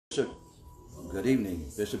Good evening,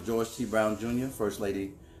 Bishop George T. Brown Jr., First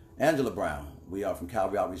Lady Angela Brown. We are from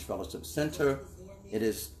Calvary Outreach Fellowship Center. It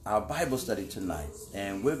is our Bible study tonight,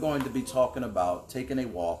 and we're going to be talking about taking a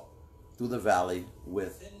walk through the valley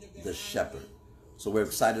with the shepherd. So we're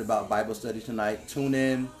excited about Bible study tonight. Tune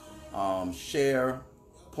in, share,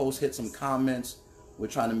 post, hit some comments. We're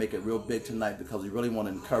trying to make it real big tonight because we really want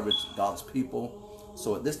to encourage God's people.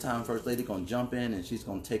 So at this time, First Lady going to jump in, and she's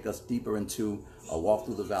going to take us deeper into a walk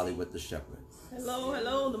through the valley with the shepherd.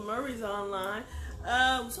 Hello, the Murray's online.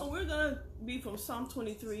 So we're going to be from Psalm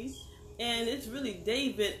 23, and it's really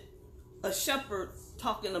David, a shepherd,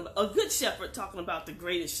 talking about, a good shepherd talking about the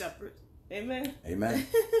greatest shepherd. Amen? Amen.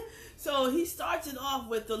 So he starts it off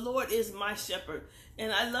with, the Lord is my shepherd.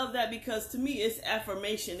 And I love that because to me it's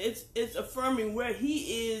affirmation. It's affirming where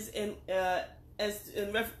he is in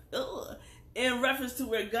reference to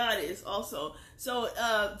where God is also. So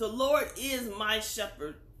the Lord is my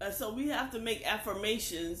shepherd. So we have to make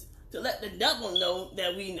affirmations to let the devil know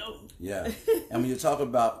that we know. Yeah. And when you talk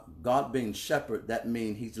about God being shepherd, that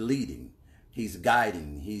means he's leading. He's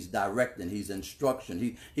guiding, he's directing, he's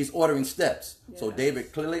instruction, he's ordering steps. Yes. So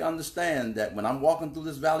David clearly understands that when I'm walking through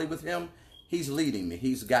this valley with him, he's leading me,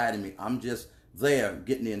 he's guiding me. I'm just there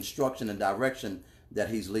getting the instruction and direction that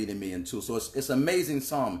he's leading me into. So it's an amazing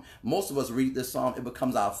psalm. Most of us read this psalm, it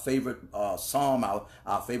becomes our favorite psalm,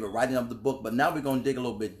 our favorite writing of the book. But now we're going to dig a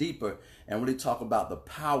little bit deeper and really talk about the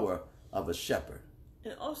power of a shepherd.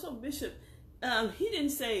 And also, Bishop, he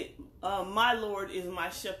didn't say, my Lord is my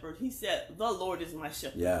shepherd. He said, the Lord is my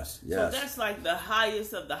shepherd. Yes. So that's like the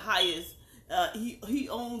highest of the highest. He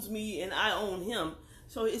owns me and I own him.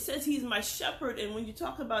 So it says he's my shepherd. And when you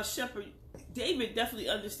talk about shepherd, David definitely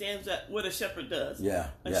understands what a shepherd does. Yeah.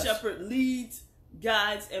 A shepherd leads,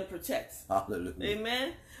 guides, and protects. Hallelujah.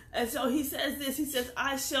 Amen. And so he says this, he says,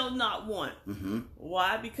 I shall not want. Mm-hmm.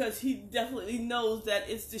 Why? Because he definitely knows that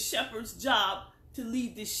it's the shepherd's job to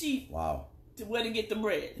lead the sheep. Wow. To where to get the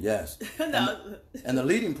bread. Yes. No. And the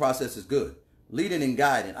leading process is good. Leading and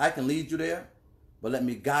guiding. I can lead you there, but let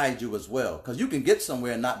me guide you as well. Because you can get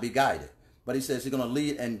somewhere and not be guided. But he says he's going to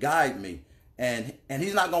lead and guide me. And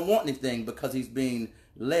he's not going to want anything because he's being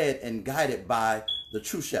led and guided by the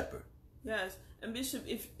true shepherd. Yes. And Bishop,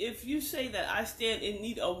 if you say that I stand in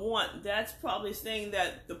need of want, that's probably saying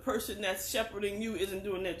that the person that's shepherding you isn't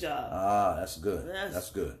doing their job. Ah, that's good.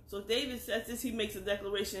 That's good. So David says this, he makes a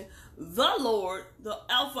declaration, the Lord, the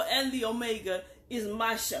Alpha and the Omega, is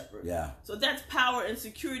my shepherd. Yeah. So that's power and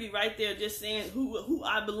security right there, just saying who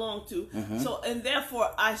I belong to. Mm-hmm. So, and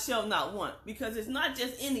therefore I shall not want, because it's not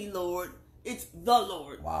just any Lord, it's the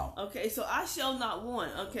Lord. Wow. Okay, so I shall not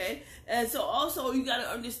want, okay? And so also you got to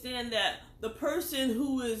understand that the person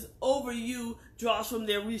who is over you draws from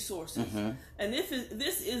their resources. Mm-hmm. And this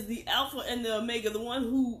is the Alpha and the Omega, the one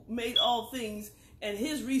who made all things, and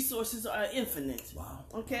his resources are infinite. Wow.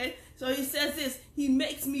 Okay? So he says this, he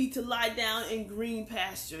makes me to lie down in green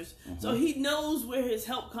pastures. Mm-hmm. So he knows where his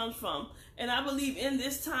help comes from. And I believe in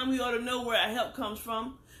this time we ought to know where our help comes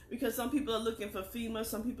from. Because some people are looking for FEMA,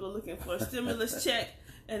 some people are looking for a stimulus check,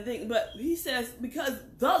 but he says, because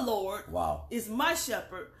the Lord is my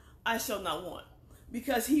shepherd, I shall not want.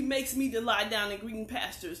 Because he makes me to lie down in green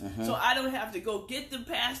pastures. Mm-hmm. So I don't have to go get the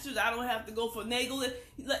pastures, I don't have to go finagle it.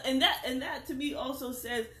 And that to me also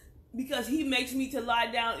says, because he makes me to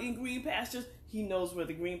lie down in green pastures, he knows where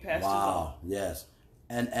the green pastures are. Wow, yes.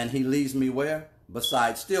 And he leads me where?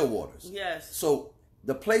 Beside still waters. Yes. So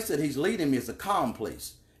the place that he's leading me is a calm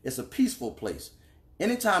place. It's a peaceful place.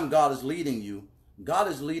 Anytime God is leading you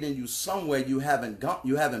somewhere you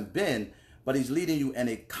haven't been, but he's leading you in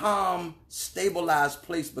a calm, stabilized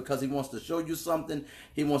place because he wants to show you something.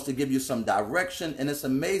 He wants to give you some direction. And it's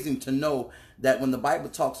amazing to know that when the Bible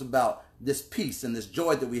talks about this peace and this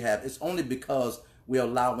joy that we have, it's only because we're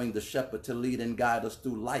allowing the shepherd to lead and guide us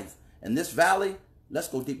through life. And this valley, let's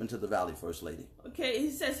go deep into the valley, First Lady. Okay, he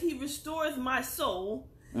says, he restoreth my soul.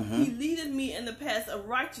 Mm-hmm. He leadeth me in the path of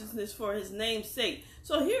righteousness for his name's sake.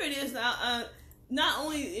 So here it is now. Not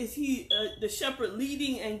only is he the shepherd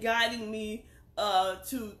leading and guiding me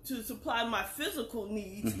to supply my physical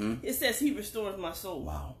needs, mm-hmm. It says he restores my soul.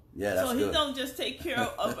 Wow. Yeah, that's so good. He don't just take care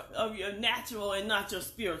of your natural and not your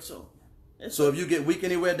spiritual. So if you get weak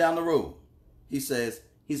anywhere down the road, he says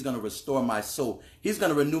he's going to restore my soul. He's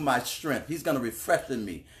going to renew my strength. He's going to refresh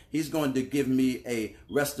me. He's going to give me a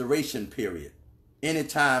restoration period.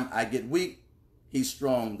 Anytime I get weak, he's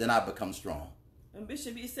strong, then I become strong. And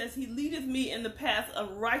Bishop, he says, he leadeth me in the path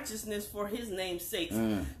of righteousness for his name's sake.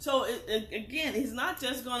 So again, he's not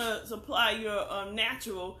just going to supply your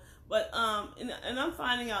natural, but and I'm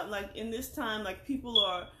finding out, like, in this time, like,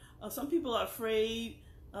 some people are afraid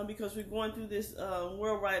because we're going through this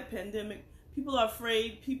worldwide pandemic. People are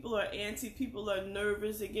afraid, people are antsy, people are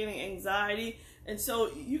nervous, they're getting anxiety. And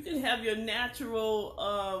so you can have your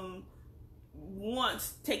natural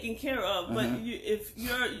wants taken care of, but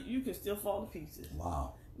you can still fall to pieces.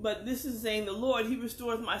 Wow. But this is saying the Lord, he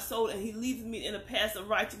restores my soul and he leads me in a path of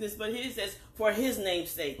righteousness. But here it says, for his name's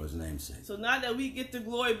sake. For his name's sake. So not that we get the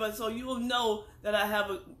glory, but so you'll know that I have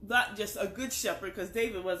not just a good shepherd, because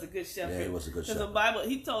David was a good shepherd. Yeah, he was a good shepherd. Because the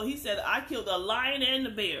Bible, he said, I killed a lion and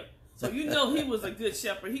a bear. So you know he was a good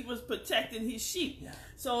shepherd. He was protecting his sheep. Yeah.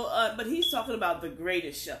 So, but he's talking about the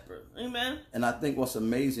greatest shepherd. Amen? And I think what's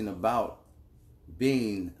amazing about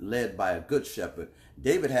being led by a good shepherd,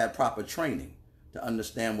 David had proper training to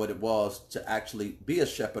understand what it was to actually be a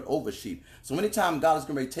shepherd over sheep. So anytime God is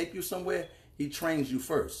going to take you somewhere, he trains you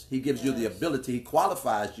first. He gives you the ability. He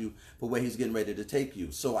qualifies you for where he's getting ready to take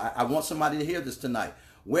you. So I want somebody to hear this tonight.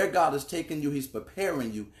 Where God is taking you, he's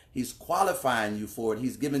preparing you. He's qualifying you for it.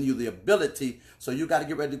 He's giving you the ability. So you got to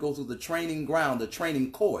get ready to go through the training ground, the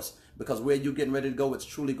training course, because where you're getting ready to go, it's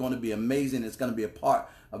truly going to be amazing. It's going to be a part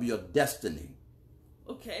of your destiny.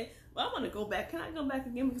 Okay. Well, I want to go back. Can I go back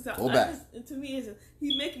again? Because to me,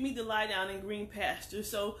 he's making me to lie down in green pastures.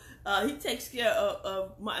 So he takes care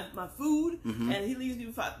of my food, and he leaves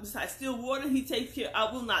me beside still water. He takes care.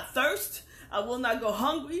 I will not thirst. I will not go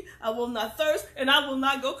hungry. I will not thirst, and I will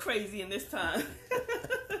not go crazy in this time.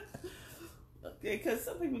 Okay, because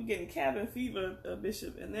some people are getting cabin fever,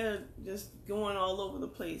 Bishop, and they're just going all over the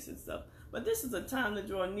place and stuff. But this is a time to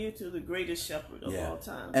draw near to the greatest shepherd of all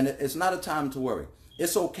time. And it's not a time to worry.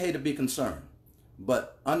 It's okay to be concerned,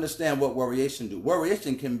 but understand what worryation do.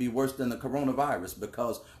 Worryation can be worse than the coronavirus,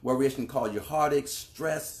 because worryation causes you heartache,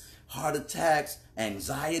 stress, heart attacks,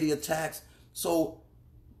 anxiety attacks. So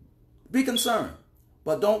be concerned,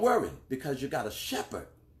 but don't worry, because you got a shepherd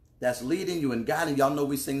that's leading you and guiding. Y'all know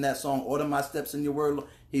we sing that song, Order My Steps in Your Word.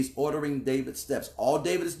 He's ordering David's steps. All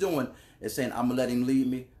David is doing is saying, I'm going to let him lead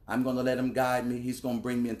me. I'm going to let him guide me. He's going to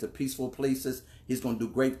bring me into peaceful places. He's going to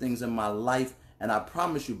do great things in my life. And I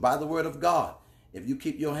promise you, by the word of God, if you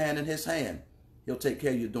keep your hand in his hand, he'll take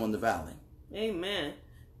care of you during the valley. Amen.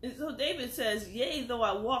 And so David says, yea, though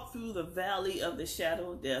I walk through the valley of the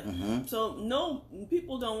shadow of death. So no,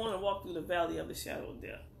 people don't want to walk through the valley of the shadow of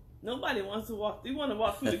death. Nobody wants to walk. We want to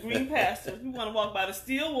walk through the green pastures. We want to walk by the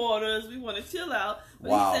still waters. We want to chill out.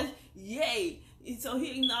 But he says, yea. So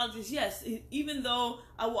he acknowledges, yes, even though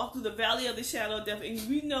I walk through the valley of the shadow of death, and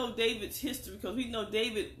we know David's history, because we know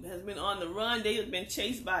David has been on the run. David's been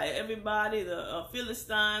chased by everybody, the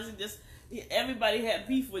Philistines, and just everybody had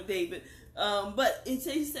beef with David. But he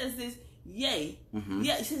says this, yea.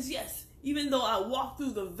 Yeah, he says, yes, even though I walk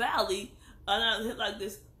through the valley, and I hit like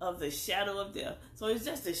this, of the shadow of death. So it's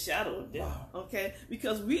just a shadow of death, okay?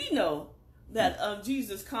 Because we know that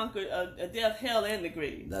Jesus conquered death, hell, and the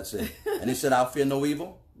grave. That's it. And he said, I'll fear no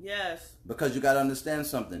evil. Yes. Because you got to understand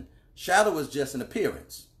something. Shadow is just an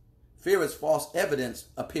appearance. Fear is false evidence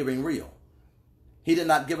appearing real. He did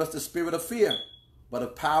not give us the spirit of fear, but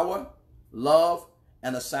of power, love,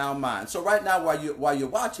 and a sound mind. So right now, while you're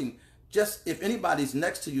watching, just if anybody's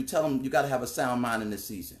next to you, tell them you got to have a sound mind in this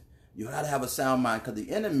season. You got to have a sound mind, because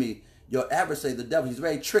the enemy, your adversary, the devil, he's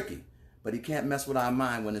very tricky, but he can't mess with our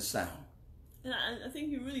mind when it's sound. And I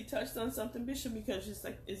think you really touched on something, Bishop, because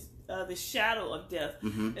it's the shadow of death.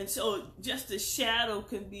 And so just the shadow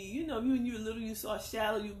can be, when you were little, you saw a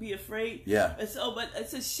shadow, you'd be afraid. Yeah. And so, but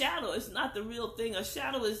it's a shadow. It's not the real thing. A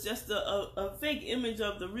shadow is just a fake image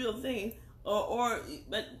of the real thing.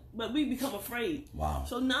 But we become afraid. Wow.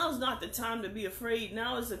 So now is not the time to be afraid.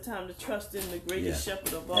 Now is the time to trust in the greatest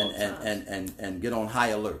shepherd of all time. And get on high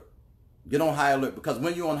alert. Get on high alert, because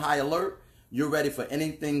when you're on high alert, you're ready for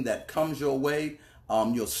anything that comes your way.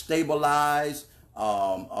 You'll stabilize.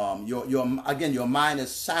 Your mind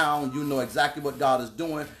is sound. You know exactly what God is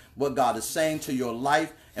doing, what God is saying to your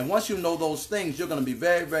life. And once you know those things, you're going to be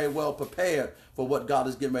very, very well prepared for what God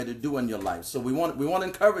is getting ready to do in your life. So we want to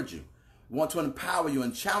encourage you. We want to empower you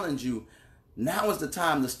and challenge you. Now is the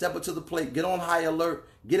time to step up to the plate. Get on high alert.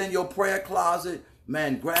 Get in your prayer closet.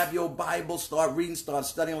 Man, grab your Bible, start reading, start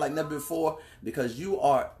studying like never before, because you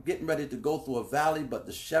are getting ready to go through a valley, but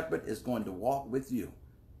the shepherd is going to walk with you.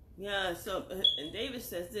 Yeah, so, and David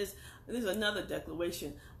says this is another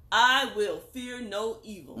declaration. I will fear no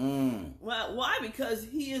evil. Well, why? Because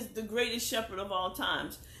he is the greatest shepherd of all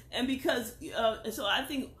times. And because, so I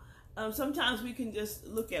think sometimes we can just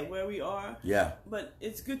look at where we are. Yeah. But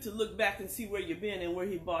it's good to look back and see where you've been and where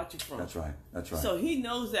he brought you from. That's right. That's right. So he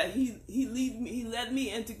knows that he led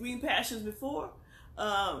me into green pastures before.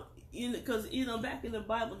 Because back in the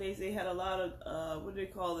Bible days they had a lot of what do they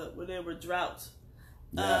call it? Where there were droughts,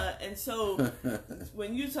 Yeah. And so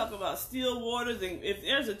when you talk about still waters, and if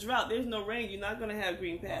there's a drought, there's no rain, you're not going to have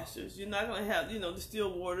green pastures. You're not going to have, the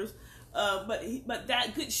still waters. But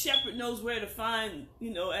that good shepherd knows where to find,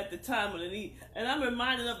 at the time of the need. And I'm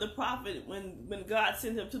reminded of the prophet when God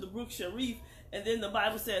sent him to the brook Sharif, and then the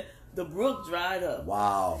Bible said the brook dried up.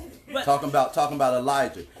 Wow. But, talking about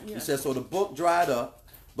Elijah. Yeah. He says, so the brook dried up,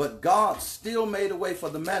 but God still made a way for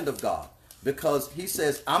the man of God. Because he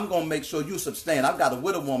says, I'm going to make sure you sustain. I've got a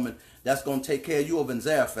widow woman that's going to take care of you over in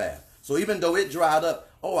Zarephath. So even though it dried up,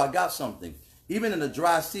 I got something. Even in a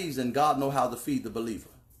dry season, God knows how to feed the believer.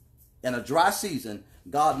 In a dry season,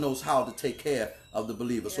 God knows how to take care of the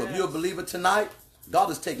believer. Yes. So if you're a believer tonight, God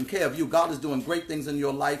is taking care of you. God is doing great things in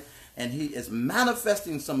your life, and he is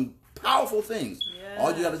manifesting some powerful things. Yes.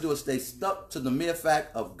 All you got to do is stay stuck to the mere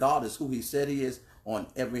fact of God is who he said he is on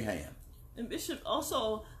every hand. And Bishop,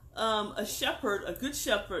 also, a good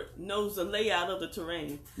shepherd knows the layout of the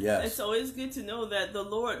terrain. Yes. And so it's good to know that the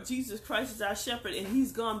Lord Jesus Christ is our shepherd, and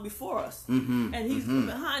he's gone before us. Mm-hmm. And he's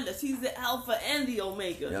behind us. He's the Alpha and the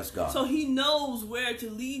Omega. Yes, God. So he knows where to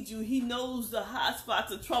lead you. He knows the hot spots,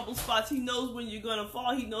 the trouble spots. He knows when you're going to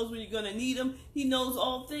fall. He knows when you're going to need him. He knows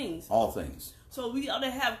all things. All things. So we ought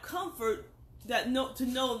to have comfort to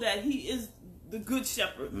know that he is the good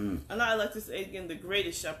shepherd. And I like to say again, the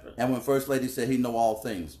greatest shepherd. And when First Lady said he know all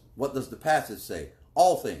things, what does the passage say?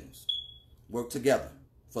 All things work together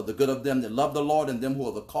for the good of them that love the Lord and them who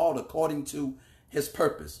are called according to his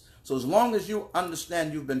purpose. So as long as you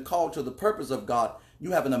understand you've been called to the purpose of God,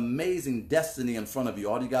 you have an amazing destiny in front of you.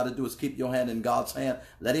 All you got to do is keep your hand in God's hand.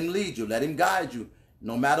 Let him lead you. Let him guide you.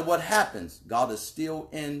 No matter what happens, God is still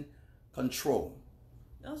in control.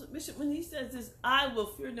 Bishop, when he says this, I will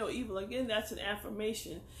fear no evil, again, that's an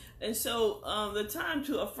affirmation. And so the time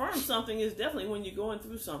to affirm something is definitely when you're going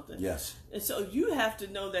through something. Yes. And so you have to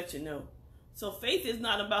know that you know. So faith is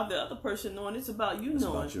not about the other person knowing, it's about you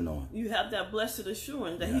knowing. About you knowing. You have that blessed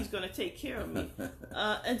assurance that he's going to take care of me.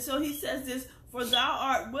 And so he says this, for thou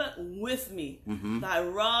art what? With me. Thy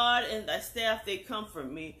rod and thy staff, they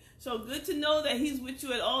comfort me. So good to know that he's with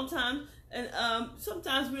you at all times. And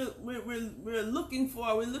sometimes we're looking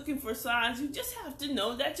for signs. You just have to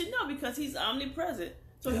know that you know, because he's omnipresent.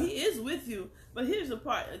 So he is with you. But here's the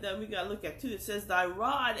part that we got to look at too. It says, thy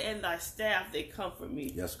rod and thy staff, they comfort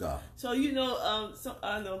me. Yes, God. So,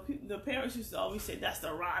 I know the parents used to always say, that's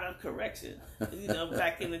the rod of correction,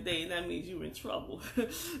 back in the day, and that means you're in trouble.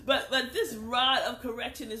 but this rod of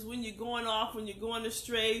correction is when you're going off, when you're going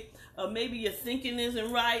astray, maybe your thinking isn't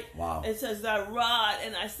right. Wow. It says, thy rod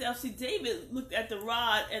and thy staff. See, David looked at the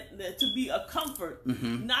rod to be a comfort,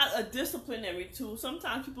 not a disciplinary tool.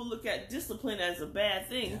 Sometimes people look at discipline as a bad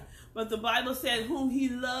thing. Yeah. But the Bible said, whom he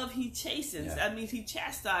loves, he chastens. Yeah. That means he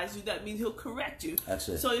chastises you. That means he'll correct you. That's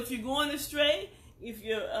it. So if you're going astray, if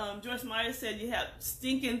you're, Joyce Meyer said you have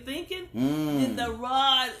stinking thinking, then the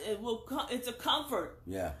rod, it's a comfort.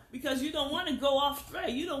 Yeah. Because you don't want to go off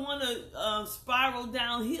stray. You don't want to spiral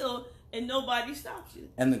downhill and nobody stops you.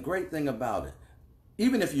 And the great thing about it,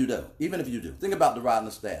 even if you do, think about the rod and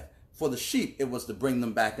the staff. For the sheep, it was to bring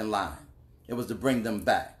them back in line. It was to bring them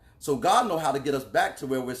back. So God knows how to get us back to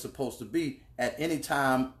where we're supposed to be at any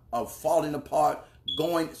time of falling apart,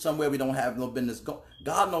 going somewhere we don't have no business.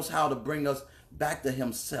 God knows how to bring us back to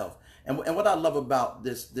himself. And what I love about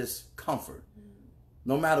this comfort,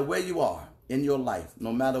 no matter where you are in your life,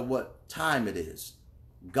 no matter what time it is,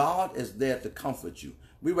 God is there to comfort you.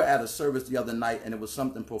 We were at a service the other night, and it was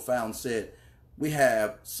something profound said. We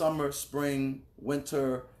have summer, spring,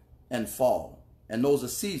 winter, and fall. And those are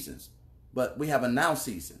seasons. But we have a now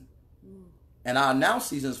season. And our now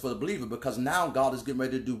season is for the believer, because now God is getting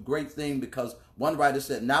ready to do great things, because one writer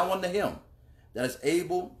said, now unto him that is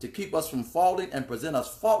able to keep us from falling and present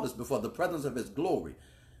us faultless before the presence of his glory,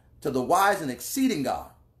 to the wise and exceeding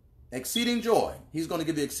God, exceeding joy. He's going to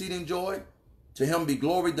give you exceeding joy. To him be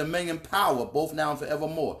glory, dominion, power, both now and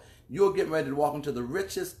forevermore. You're getting ready to walk into the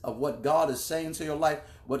riches of what God is saying to your life,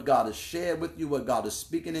 what God has shared with you, what God is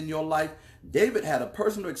speaking in your life. David had a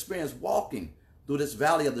personal experience walking through this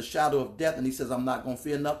valley of the shadow of death, and he says, I'm not going to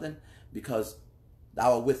fear nothing, because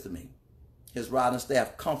thou art with me. His rod and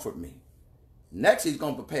staff comfort me. Next, he's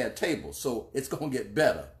going to prepare a table, so it's going to get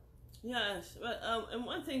better. Yes, but and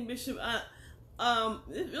one thing, Bishop,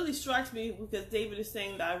 it really strikes me, because David is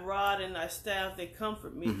saying, thy rod and thy staff, they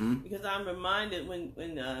comfort me, because I'm reminded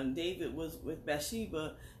when David was with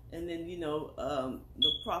Bathsheba, And then,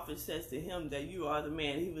 the prophet says to him that you are the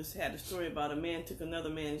man. He had a story about a man took another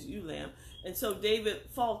man's ewe lamb. And so David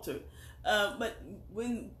faltered. But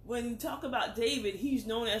when you talk about David, he's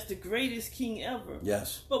known as the greatest king ever.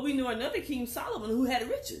 Yes. But we know another king, Solomon, who had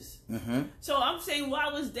riches. Mm-hmm. So I'm saying, why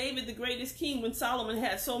was David the greatest king when Solomon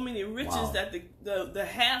had so many riches that the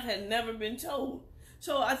half had never been told?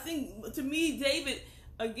 So I think, to me, David,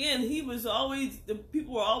 again, he was always, the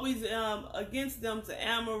people were always against them, the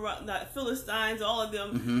Amorites, the Philistines, all of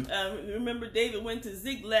them. Mm-hmm. Remember, David went to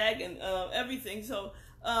Ziklag and everything. So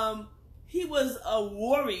he was a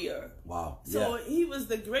warrior. Wow. So he was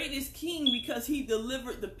the greatest king because he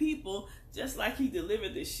delivered the people just like he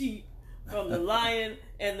delivered the sheep from the lion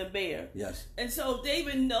and the bear. Yes. And so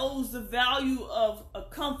David knows the value of a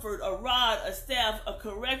comfort, a rod, a staff, a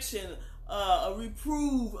correction, a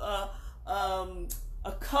reprove, a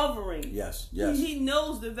covering. Yes, yes. He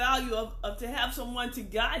knows the value of to have someone to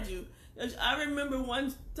guide you. I remember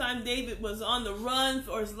one time David was on the run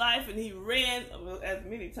for his life, and he ran. As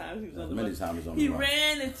many times he was on the run. He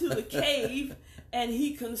ran into a cave, and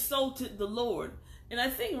he consulted the Lord. And I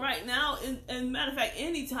think right now, and matter of fact,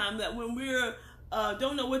 any time that when we're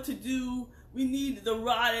don't know what to do, we need the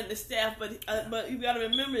rod and the staff. But you got to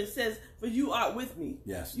remember, it says, "For you are with me."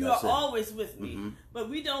 Yes, you are always with me. Mm-hmm. But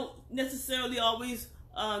we don't necessarily always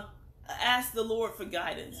ask the Lord for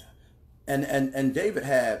guidance. And David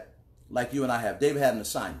had, like you and I have, David had an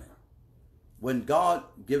assignment. When God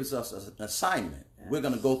gives us an assignment, we're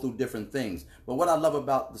going to go through different things. But what I love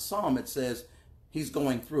about the psalm, it says he's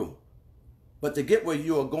going through. But to get where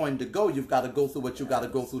you are going to go, you've got to go through what you got to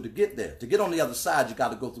go through to get there. To get on the other side, you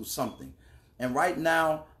got to go through something. And right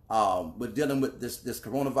now, we're dealing with this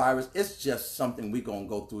coronavirus. It's just something we're going to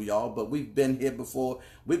go through, y'all. But we've been here before.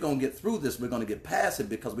 We're going to get through this. We're going to get past it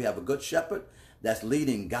because we have a good shepherd that's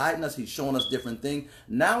leading, guiding us. He's showing us different things.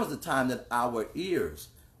 Now is the time that our ears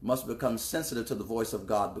must become sensitive to the voice of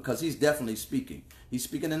God, because he's definitely speaking. He's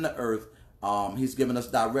speaking in the earth. He's giving us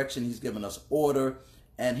direction. He's giving us order.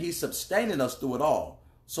 And he's sustaining us through it all.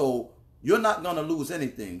 So you're not going to lose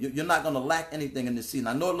anything. You're not going to lack anything in this season.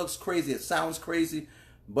 I know it looks crazy. It sounds crazy.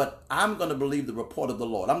 But I'm going to believe the report of the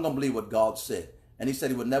Lord. I'm going to believe what God said. And he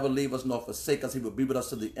said he would never leave us nor forsake us. He would be with us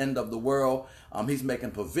to the end of the world. He's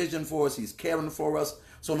making provision for us. He's caring for us.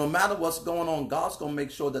 So no matter what's going on, God's going to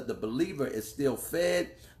make sure that the believer is still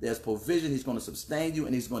fed. There's provision. He's going to sustain you,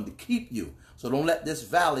 and he's going to keep you. So don't let this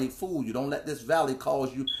valley fool you. Don't let this valley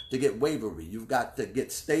cause you to get wavery. You've got to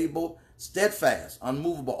get stable, steadfast,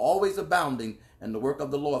 unmovable, always abounding in the work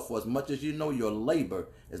of the Lord. For as much as you know, your labor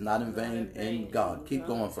is not in vain in God. Keep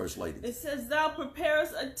going, First Lady. It says, thou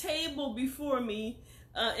preparest a table before me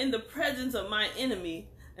in the presence of my enemy,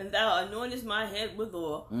 and thou anointest my head with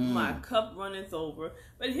oil. My cup runneth over.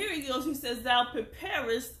 But here he goes. He says, thou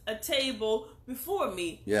preparest a table before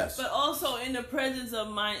me. Yes. But also in the presence of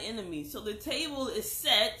my enemy. So the table is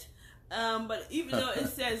set. But even though it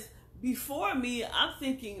says before me, I'm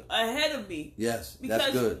thinking ahead of me. Yes, because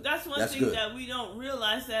that's good. That's one thing that we don't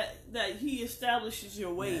realize, that he establishes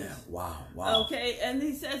your ways. Yeah. Wow. Okay, and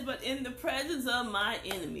he says, but in the presence of my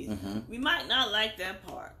enemies. We might not like that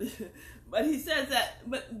part. But he says that,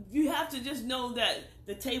 but you have to just know that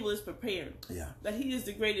the table is prepared. Yeah. That he is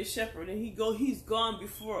the greatest shepherd, and he's gone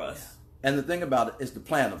before us. Yeah. And the thing about it is the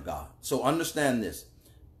plan of God. So understand this.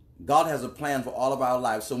 God has a plan for all of our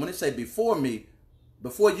lives. So when it say before me,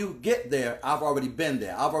 before you get there, I've already been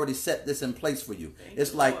there. I've already set this in place for you.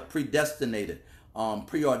 It's like predestinated,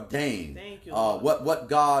 preordained. Thank you, what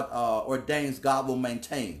God ordains, God will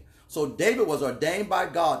maintain. So David was ordained by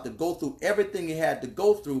God to go through everything he had to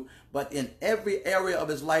go through, but in every area of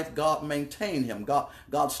his life, God maintained him.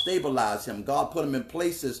 God stabilized him. God put him in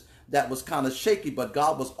places that was kind of shaky, but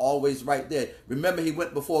God was always right there. Remember, he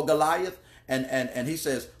went before Goliath, and he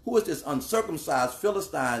says, who is this uncircumcised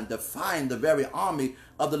Philistine defying the very army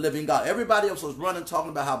of the living God? Everybody else was running,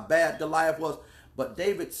 talking about how bad Goliath was. But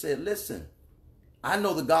David said, listen, I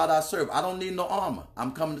know the God I serve. I don't need no armor.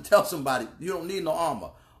 I'm coming to tell somebody, you don't need no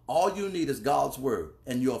armor. All you need is God's word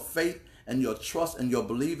and your faith and your trust and your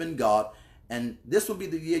belief in God. And this will be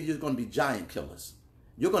the year you're going to be giant killers.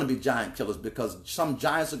 You're going to be giant killers because some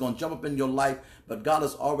giants are going to jump up in your life, but God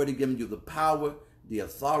has already given you the power, the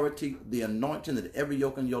authority, the anointing that every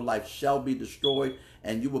yoke in your life shall be destroyed,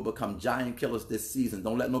 and you will become giant killers this season.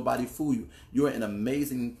 Don't let nobody fool you. You're in an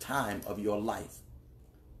amazing time of your life.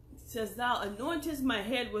 It says, thou anointest my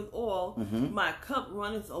head with oil, my cup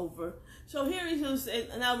runneth over. So here he says,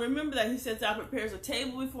 and now remember that he says, thou prepares a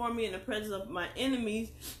table before me in the presence of my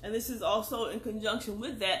enemies. And this is also in conjunction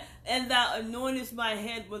with that. And thou anointest my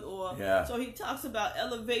head with oil. Yeah. So he talks about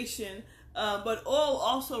elevation. But oil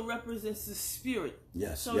also represents the spirit.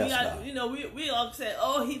 Yes. So yes, we all say,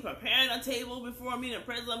 "Oh, he's preparing a table before me in the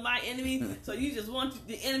presence of my enemy." So you just want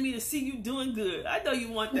the enemy to see you doing good. I know you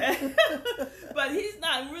want that, but he's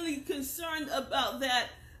not really concerned about that.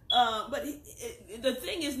 But the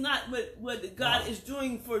thing is not what God is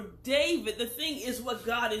doing for David. The thing is what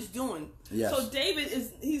God is doing. Yes. So David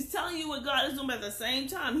he's telling you what God is doing, but at the same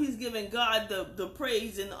time, he's giving God the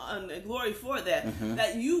praise and the glory for that. Mm-hmm.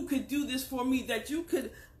 That you could do this for me, that you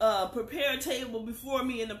could prepare a table before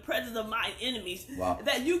me in the presence of my enemies. Wow.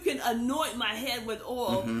 That you can anoint my head with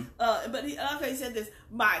oil. Mm-hmm. But he said this,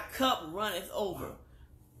 my cup runneth over.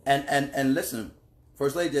 And listen,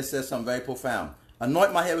 First Lady just said something very profound.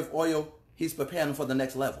 Anoint my head with oil. He's preparing for the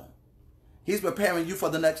next level. He's preparing you for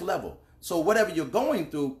the next level. So whatever you're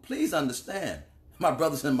going through, please understand, my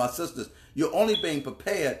brothers and my sisters, you're only being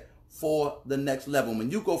prepared for the next level.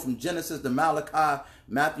 When you go from Genesis to Malachi,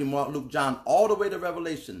 Matthew, Mark, Luke, John, all the way to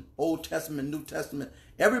Revelation, Old Testament, New Testament,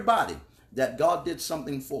 everybody that God did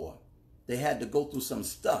something for, they had to go through some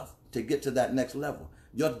stuff to get to that next level.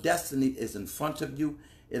 Your destiny is in front of you.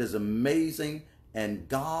 It is amazing. And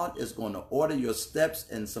God is going to order your steps,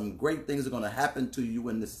 and some great things are going to happen to you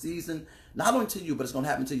in this season. Not only to you, but it's going to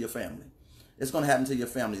happen to your family. It's going to happen to your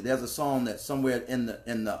family. There's a song that somewhere in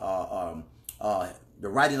the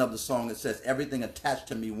writing of the song, it says, "Everything attached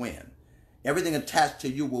to me win. Everything attached to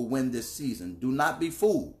you will win this season. Do not be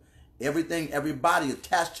fooled. Everybody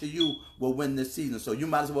attached to you will win this season." So you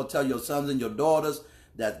might as well tell your sons and your daughters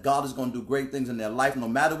that God is going to do great things in their life, no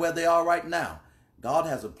matter where they are right now. God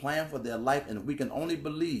has a plan for their life, and if we can only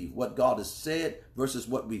believe what God has said versus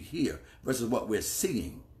what we hear, versus what we're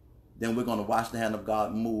seeing, then we're going to watch the hand of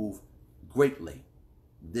God move greatly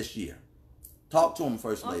this year. Talk to him,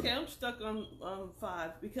 First Lady. Okay, I'm stuck on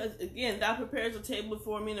 5. Because, again, thou prepares a table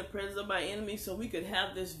before me in the presence of my enemies, so we could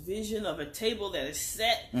have this vision of a table that is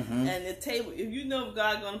set. Mm-hmm. And the table, if you know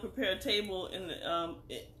God's going to prepare a table, and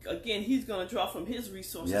again, he's going to draw from his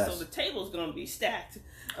resources. Yes. So the table's going to be stacked.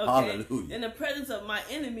 Okay, hallelujah. In the presence of my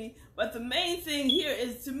enemy. But the main thing here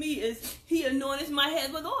is, to me, is he anointed my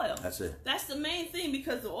head with oil. That's it. That's the main thing,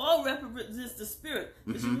 because the oil represents the spirit.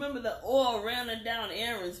 Because you remember the oil ran down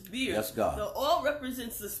Aaron's beard. Yes, God. The oil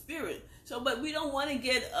represents the spirit. So, but we don't want to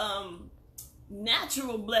get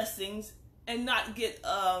natural blessings and not get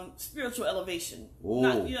spiritual elevation.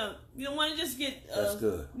 Not, you don't want to just get that's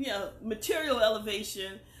good. Material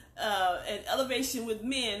elevation and elevation with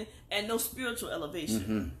men and no spiritual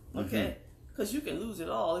elevation. Mm-hmm. Okay, because you can lose it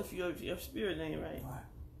all if your spirit ain't right.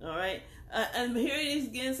 All right, and here it is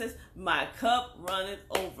again. It says, "My cup runneth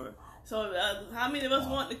over." So how many of us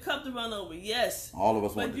want the cup to run over? Yes, all of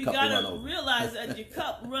us want the cup to run over. But you gotta realize that your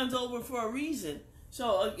cup runs over for a reason.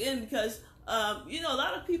 So again, because a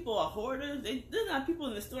lot of people are hoarders. There's not people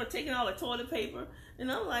in the store taking all the toilet paper.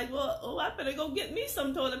 And I'm like, well, I better go get me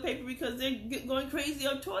some toilet paper, because they're going crazy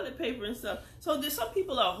on toilet paper and stuff. So there's some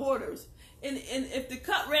people are hoarders. And if the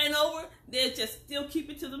cup ran over, they'll just still keep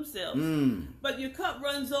it to themselves. But your cup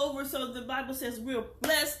runs over, so the Bible says we're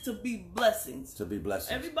blessed to be blessings. To be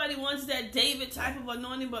blessings. Everybody wants that David type of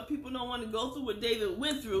anointing, but people don't want to go through what David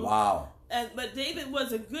went through. Wow. But David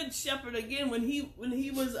was a good shepherd again when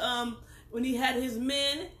he had his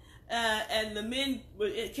men. And the men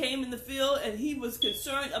came in the field, and he was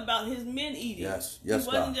concerned about his men eating. Yes, he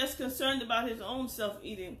wasn't just concerned about his own self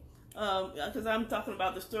eating. Because I'm talking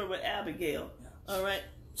about the story with Abigail. Yes. All right.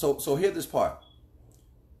 So hear this part.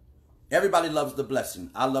 Everybody loves the blessing.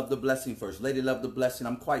 I love the blessing. First Lady loved the blessing.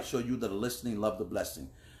 I'm quite sure you that are listening love the blessing.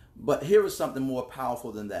 But here is something more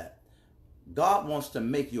powerful than that. God wants to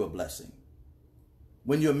make you a blessing.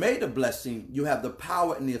 When you're made a blessing, you have the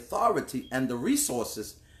power and the authority and the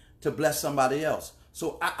resources to bless somebody else.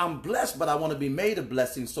 So I'm blessed, but I want to be made a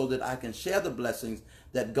blessing so that I can share the blessings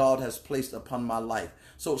that God has placed upon my life.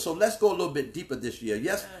 So let's go a little bit deeper this year.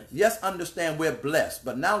 Yes, understand we're blessed,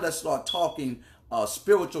 but now let's start talking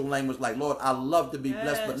spiritual language, like, Lord, I love to be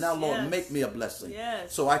blessed, but now, Lord, make me a blessing.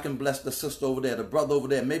 So I can bless the sister over there, the brother over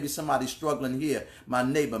there, maybe somebody struggling here, my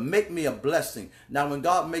neighbor. Make me a blessing. Now, when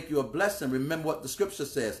God make you a blessing, remember what the scripture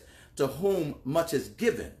says: to whom much is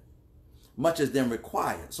given, much is then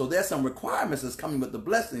required. So there's some requirements that's coming with the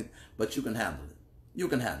blessing, but you can handle it. You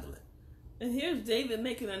can handle it. And here's David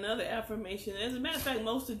making another affirmation. As a matter of fact,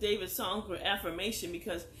 most of David's songs were affirmation,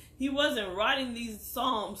 because he wasn't writing these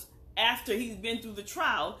psalms after he's been through the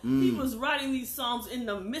trial. He was writing these psalms in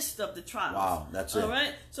the midst of the trials. Wow, that's it. All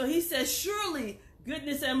right? So he says, surely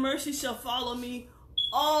goodness and mercy shall follow me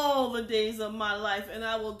all the days of my life, and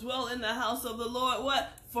I will dwell in the house of the Lord,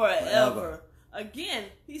 what? Forever. Again,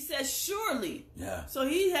 he says surely. Yeah. So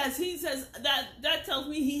he says that tells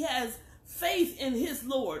me he has faith in his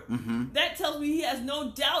Lord. That tells me he has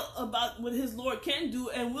no doubt about what his Lord can do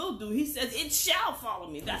and will do. He says, it shall follow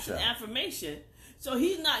me. That's an affirmation. So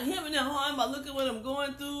he's not hemming and hawing about look at what I'm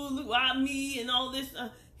going through, look why me and all this.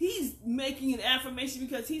 He's making an affirmation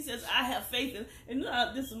because he says, I have faith in. And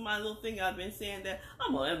this is my little thing I've been saying, that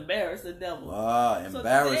I'm going to embarrass the devil. Embarrassing.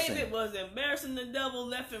 So David was embarrassing the devil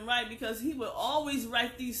left and right because he would always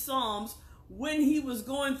write these Psalms when he was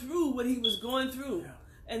going through what he was going through. Yeah.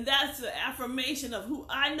 And that's the affirmation of who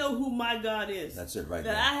I know who my God is. That's it right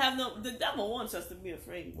there. That I have no. The devil wants us to be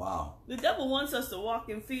afraid. Wow. The devil wants us to walk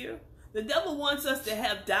in fear. The devil wants us to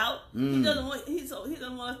have doubt. He doesn't want. He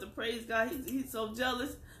doesn't want us to praise God. He's so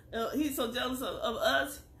jealous. He's so jealous of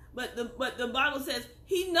us. But the Bible says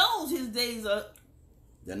he knows his days are.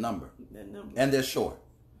 They're numbered. And they're short.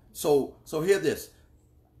 So hear this.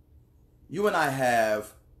 You and I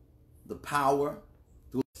have the power.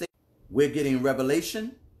 We're getting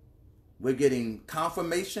revelation. We're getting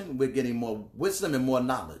confirmation. We're getting more wisdom and more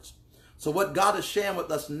knowledge. So what God is sharing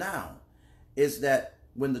with us now is that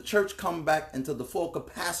when the church come back into the full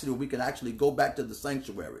capacity, we can actually go back to the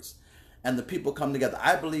sanctuaries and the people come together.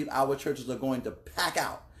 I believe our churches are going to pack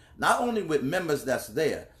out, not only with members that's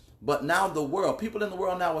there, but now the world. People in the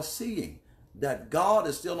world now are seeing that God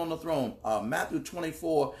is still on the throne. Matthew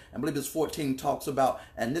 24, I believe it's 14, talks about,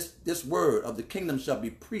 and this word of the kingdom shall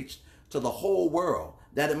be preached to the whole world,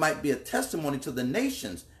 that it might be a testimony to the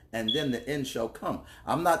nations, and then the end shall come.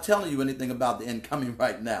 I'm not telling you anything about the end coming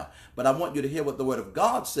right now, but I want you to hear what the word of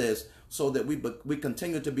God says so that we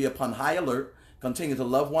continue to be upon high alert, continue to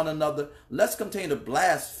love one another. Let's continue to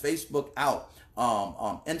blast Facebook out,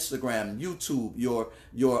 Instagram, YouTube,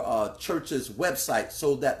 your church's website,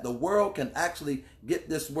 so that the world can actually get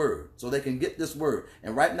this word, so they can get this word.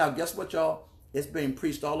 And right now, guess what, y'all? It's being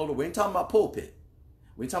preached all over. We ain't talking about pulpit.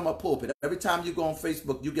 We're talking about pulpit. Every time you go on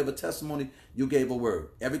Facebook, you give a testimony, you gave a word.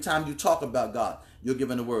 Every time you talk about God, you're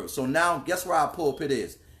giving a word. So now, guess where our pulpit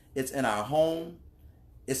is? It's in our home.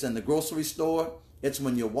 It's in the grocery store. It's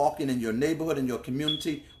when you're walking in your neighborhood, in your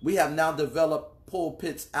community. We have now developed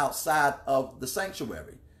pulpits outside of the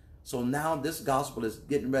sanctuary. So now this gospel is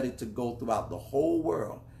getting ready to go throughout the whole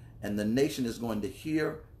world. And the nation is going to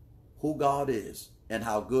hear who God is and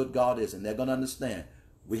how good God is. And they're going to understand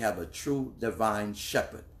we have a true divine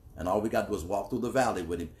shepherd. And all we got to do is walk through the valley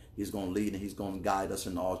with him. He's going to lead and he's going to guide us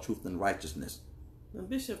in all truth and righteousness. Now,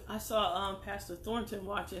 Bishop, I saw Pastor Thornton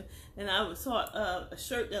watching, and I saw a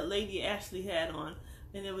shirt that Lady Ashley had on,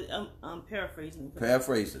 and it was I'm paraphrasing.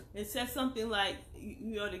 Paraphrase it. It said something like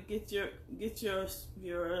you ought to get your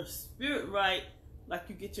spirit right, like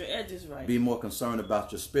you get your edges right. Be more concerned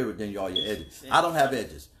about your spirit than you are your edges. I don't have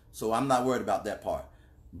edges, so I'm not worried about that part.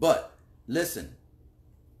 But listen,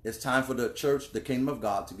 it's time for the church, the kingdom of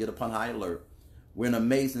God, to get upon high alert. We're in an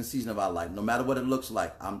amazing season of our life. No matter what it looks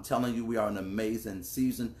like, I'm telling you, we are in an amazing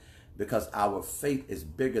season because our faith is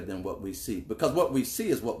bigger than what we see. Because what we see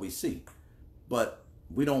is what we see. But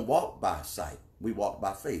we don't walk by sight. We walk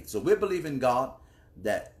by faith. So we're believing God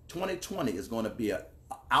that 2020 is going to be an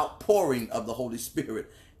outpouring of the Holy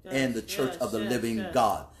Spirit in the church of the living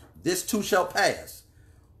God. This too shall pass.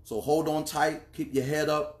 So hold on tight. Keep your head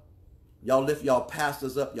up. Y'all lift y'all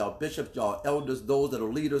pastors up, y'all bishops, y'all elders, those that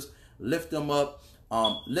are leaders. Lift them up.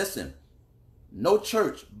 Listen, no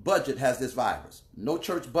church budget has this virus. No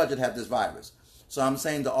church budget has this virus. So I'm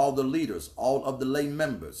saying to all the leaders, all of the lay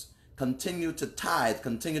members, continue to tithe,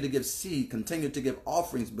 continue to give seed, continue to give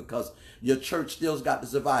offerings, because your church still's got to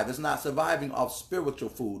survive. It's not surviving off spiritual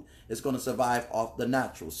food. It's going to survive off the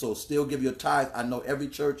natural. So still give your tithe. I know every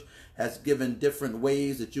church has given different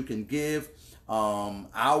ways that you can give.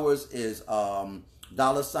 Ours is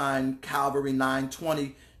 $ Calvary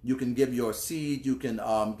 920. You can give your seed. You can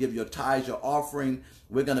give your tithes, your offering.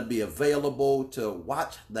 We're going to be available to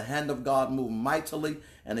watch the hand of God move mightily.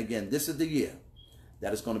 And again, this is the year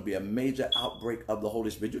that is going to be a major outbreak of the Holy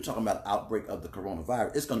Spirit. You're talking about outbreak of the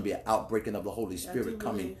coronavirus. It's going to be an outbreaking of the Holy Spirit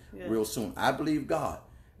coming real soon. I believe God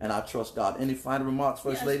and I trust God. Any final remarks,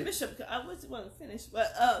 First Lady? Bishop, I was want to finish,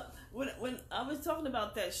 but when I was talking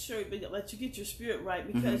about that shirt, but you get your spirit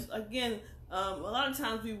right, because again, a lot of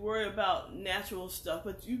times we worry about natural stuff,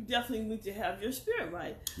 but you definitely need to have your spirit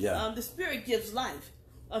right. Yeah. The spirit gives life.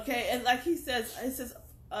 Okay, and like he says, it says,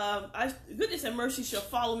 goodness and mercy shall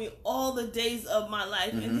follow me all the days of my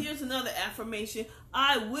life. And here's another affirmation: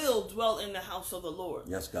 I will dwell in the house of the Lord.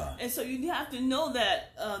 Yes, God. And so you have to know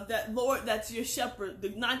that that Lord, that's your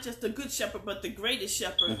shepherd, not just the good shepherd, but the greatest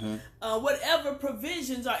shepherd. Whatever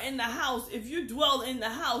provisions are in the house, if you dwell in the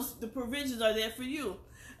house, the provisions are there for you.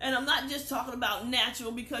 And I'm not just talking about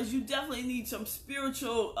natural, because you definitely need some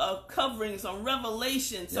spiritual covering, some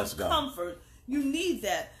revelation, some comfort. You need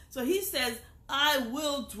that. So he says, I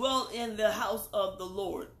will dwell in the house of the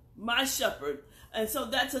Lord, my shepherd. And so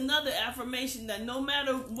that's another affirmation that no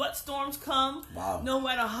matter what storms come, no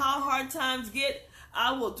matter how hard times get,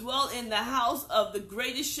 I will dwell in the house of the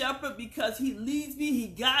greatest shepherd, because he leads me, he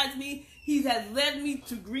guides me. He has led me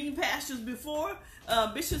to green pastures before.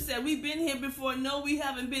 Bishop said, we've been here before. No, we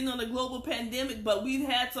haven't been on a global pandemic, but we've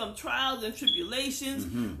had some trials and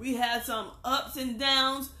tribulations. We had some ups and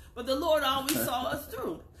downs, but the Lord always saw us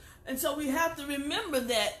through. And so we have to remember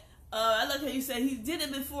that. I like how you said he did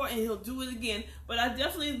it before and he'll do it again. But I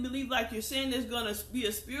definitely believe, like you're saying, there's going to be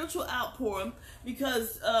a spiritual outpouring,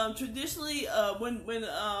 because traditionally when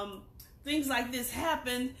things like this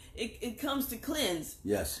happen, it comes to cleanse.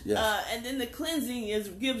 Yes. And then the cleansing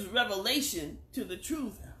gives revelation to the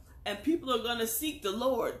truth, and people are going to seek the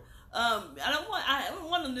Lord. I don't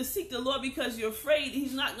want them to seek the Lord because you're afraid.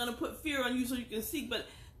 He's not going to put fear on you so you can seek. But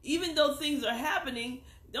even though things are happening,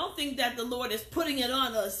 don't think that the Lord is putting it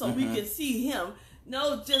on us so we can see him.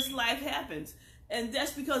 No, just life happens. And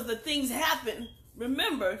that's because the things happen.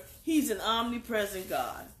 Remember, he's an omnipresent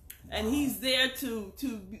God. And he's there to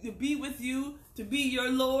be with you, to be your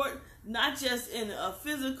Lord, not just in a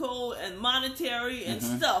physical and monetary and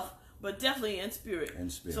stuff, but definitely in spirit.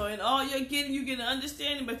 So in all you're getting, you get an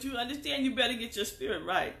understanding, but you understand you better get your spirit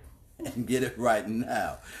right. And get it right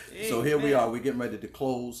now. Amen. So here we are. We're getting ready to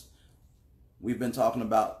close. We've been talking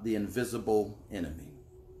about the invisible enemy.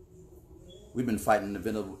 We've been fighting the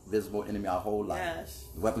invisible enemy our whole life. Yes.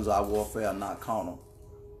 The weapons of our warfare are not carnal,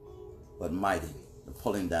 but mighty. The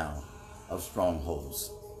pulling down of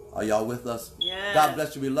strongholds. Are y'all with us? Yes. God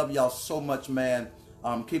bless you. We love y'all so much, man.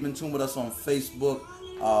 Keep in tune with us on Facebook.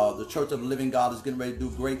 The Church of the Living God is getting ready to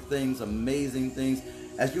do great things, amazing things.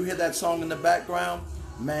 As you hear that song in the background,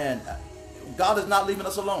 man, God is not leaving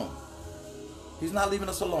us alone. He's not leaving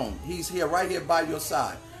us alone. He's here, right here by your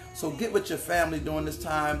side. So get with your family during this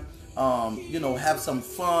time. Have some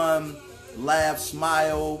fun, laugh,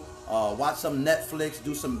 smile, watch some Netflix,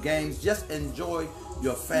 do some games. Just enjoy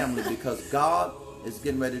your family, because God is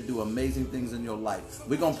getting ready to do amazing things in your life.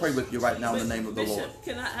 We're going to pray with you right now in the name of the Lord.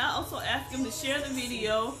 Can I also ask him to share the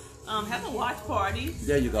video, have a watch party.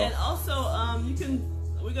 There you go. And also,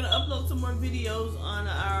 we're going to upload some more videos on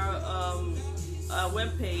our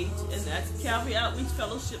webpage, and that's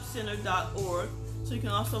CalvaryOutreachFellowshipCenter.org. So you can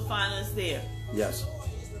also find us there. Yes.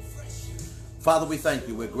 Father, we thank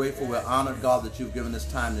you. We're grateful. We're honored, God, that you've given us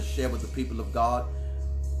time to share with the people of God.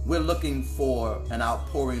 We're looking for an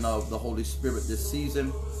outpouring of the Holy Spirit this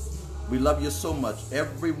season. We love you so much.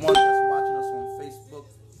 Everyone that's watching us on Facebook,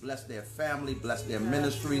 bless their family, bless their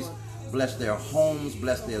ministries, bless their homes,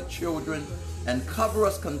 bless their children, and cover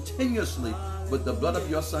us continuously with the blood of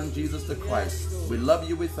your Son, Jesus the Christ. We love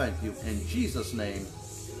you. We thank you. In Jesus' name,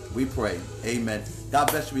 we pray. Amen. God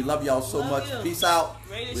bless you. We love y'all so much. Peace out.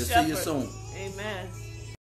 We'll see you soon. Amen.